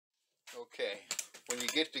Okay, when you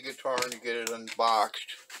get the guitar and you get it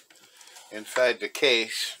unboxed inside the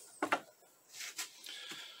case,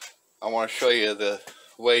 I want to show you the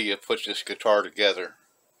way you put this guitar together.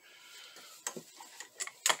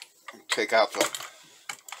 Take out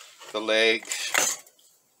the legs.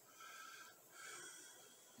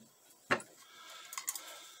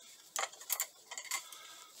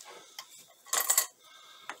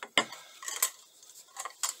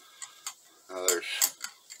 Now there's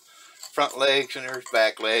front legs and there's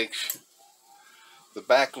back legs. The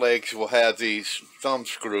back legs will have these thumb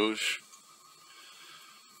screws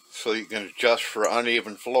so you can adjust for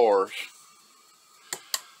uneven floors.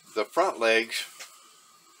 The front legs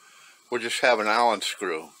will just have an Allen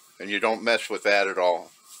screw, and you don't mess with that at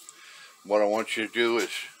all. What I want you to do is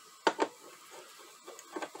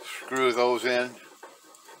screw those in.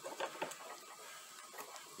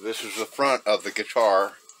 This is the front of the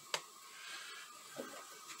guitar.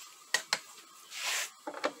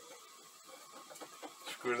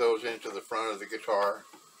 Screw those into the front of the guitar,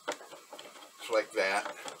 just like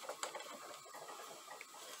that.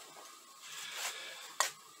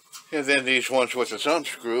 And then these ones with the thumb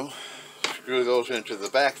screw, screw those into the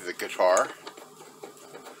back of the guitar.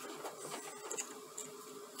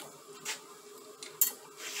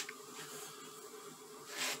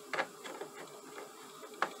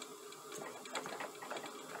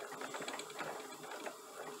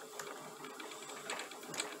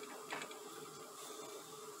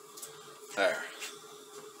 There.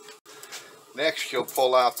 Next, you'll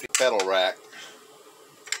pull out the pedal rack.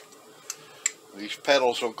 These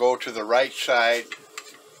pedals will go to the right side.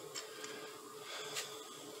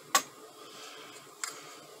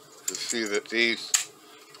 You see that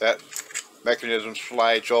that mechanism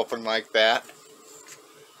slides open like that.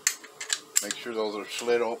 Make sure those are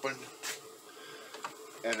slid open.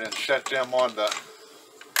 And then set them on the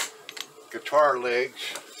guitar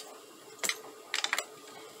legs.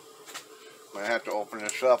 I have to open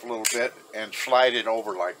this up a little bit and slide it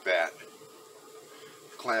over like that.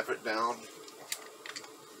 Clamp it down.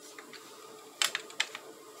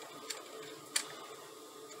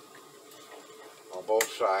 On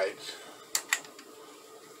both sides.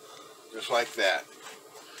 Just like that.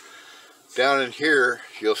 Down in here,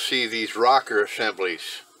 you'll see these rocker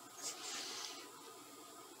assemblies.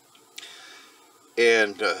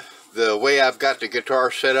 And the way I've got the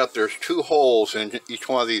guitar set up, there's 2 holes in each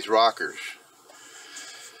one of these rockers.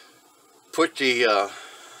 Put these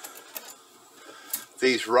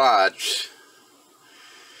rods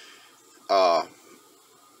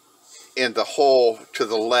in the hole to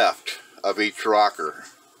the left of each rocker.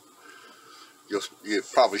 You'll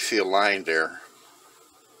probably see a line there.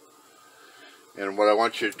 And what I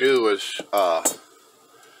want you to do is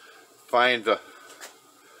find the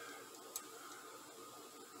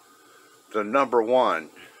number 1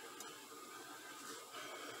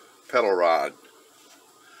 pedal rod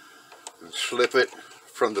and slip it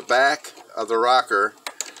from the back of the rocker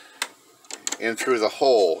in through the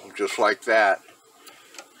hole, just like that,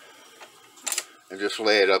 and just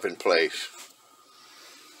lay it up in place.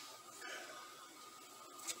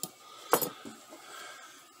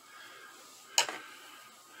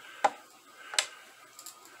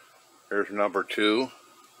 Here's number 2.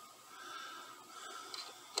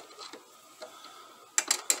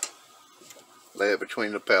 Lay it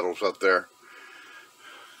between the pedals up there.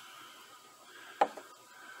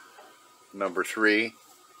 Number 3.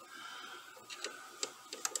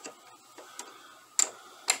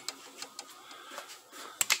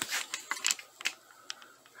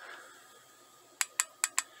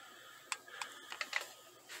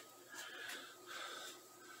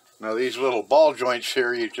 Now these little ball joints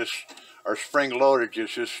here, you just are spring loaded. You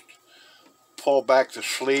just pull back the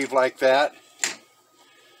sleeve like that.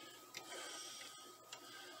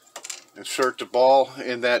 Insert the ball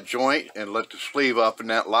in that joint and let the sleeve up, and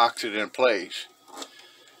that locks it in place.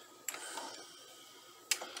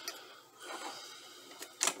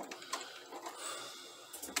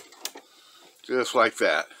 Just like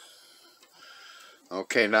that.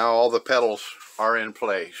 Okay, now all the pedals are in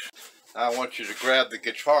place. Now I want you to grab the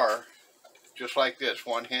guitar just like this.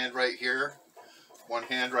 One hand right here, one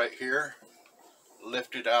hand right here.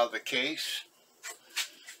 Lift it out of the case.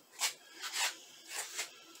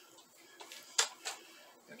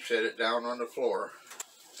 Set it down on the floor,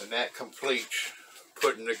 and that completes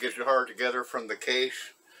putting the guitar together from the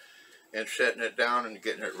case and setting it down and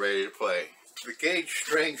getting it ready to play. The gauge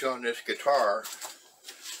strings on this guitar,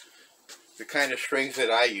 the kind of strings that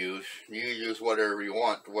I use, you use whatever you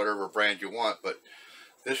want, whatever brand you want, but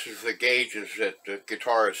this is the gauges that the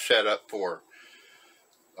guitar is set up for.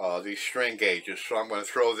 these string gauges. So I'm going to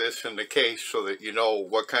throw this in the case so that you know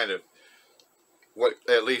what kind of,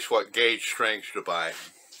 at least what gauge strings to buy.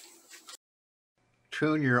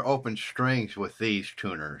 Tune your open strings with these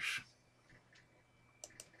tuners.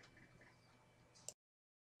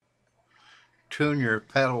 Tune your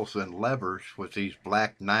pedals and levers with these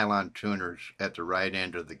black nylon tuners at the right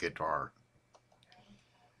end of the guitar.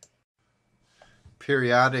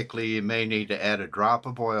 Periodically, you may need to add a drop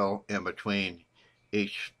of oil in between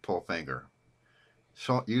each pull finger.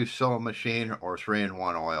 So use Solo Machine or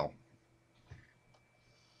 3-in-1 oil.